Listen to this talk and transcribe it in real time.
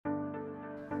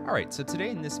Alright, so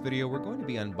today in this video we're going to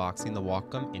be unboxing the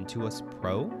Wacom Intuos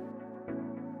Pro.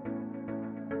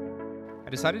 I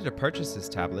decided to purchase this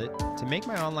tablet to make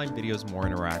my online videos more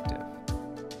interactive.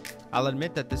 I'll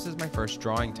admit that this is my first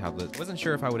drawing tablet. Wasn't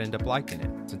sure if I would end up liking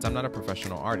it. Since I'm not a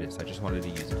professional artist, I just wanted to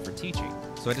use it for teaching.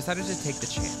 So I decided to take the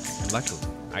chance, and luckily,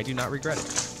 I do not regret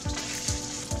it.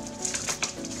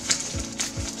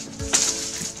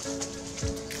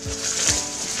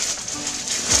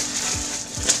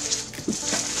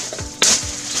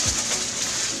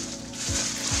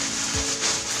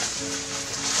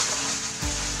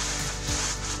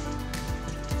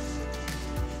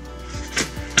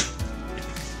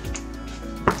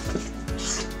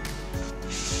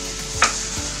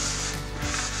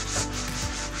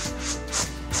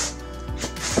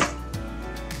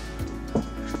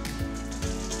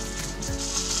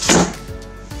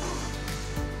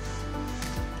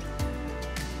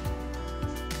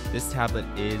 This tablet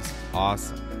is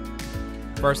awesome.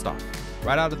 First off,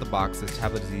 right out of the box, this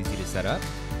tablet is easy to set up.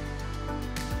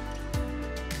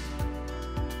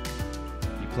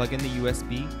 You plug in the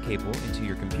USB cable into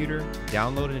your computer,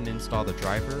 download and install the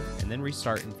driver, and then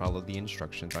restart and follow the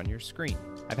instructions on your screen.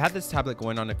 I've had this tablet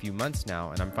going on a few months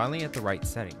now, and I'm finally at the right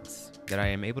settings that I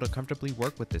am able to comfortably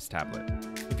work with this tablet.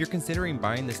 If you're considering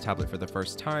buying this tablet for the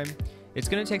first time, it's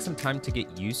going to take some time to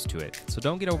get used to it, so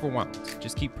don't get overwhelmed.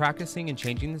 Just keep practicing and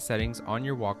changing the settings on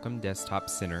your Wacom desktop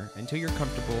center until you're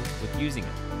comfortable with using it.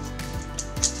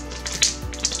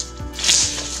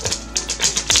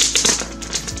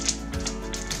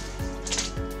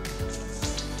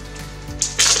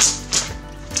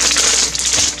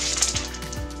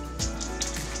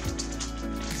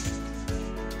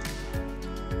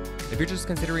 If you're just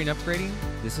considering upgrading,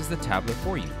 this is the tablet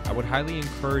for you. I would highly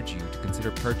encourage you to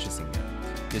consider purchasing it.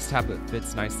 This tablet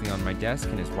fits nicely on my desk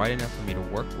and is wide enough for me to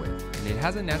work with, and it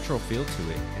has a natural feel to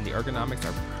it, and the ergonomics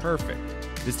are perfect.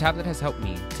 This tablet has helped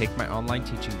me take my online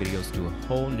teaching videos to a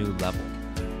whole new level.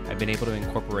 I've been able to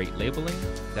incorporate labeling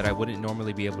that I wouldn't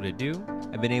normally be able to do.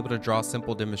 I've been able to draw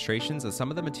simple demonstrations of some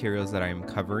of the materials that I am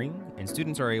covering, and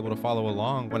students are able to follow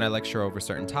along when I lecture over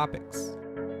certain topics.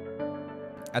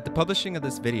 At the publishing of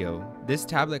this video, this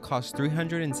tablet cost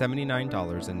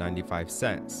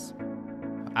 $379.95.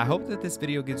 I hope that this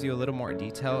video gives you a little more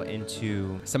detail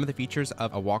into some of the features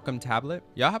of a Wacom tablet.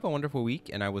 Y'all have a wonderful week,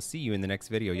 and I will see you in the next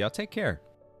video. Y'all take care.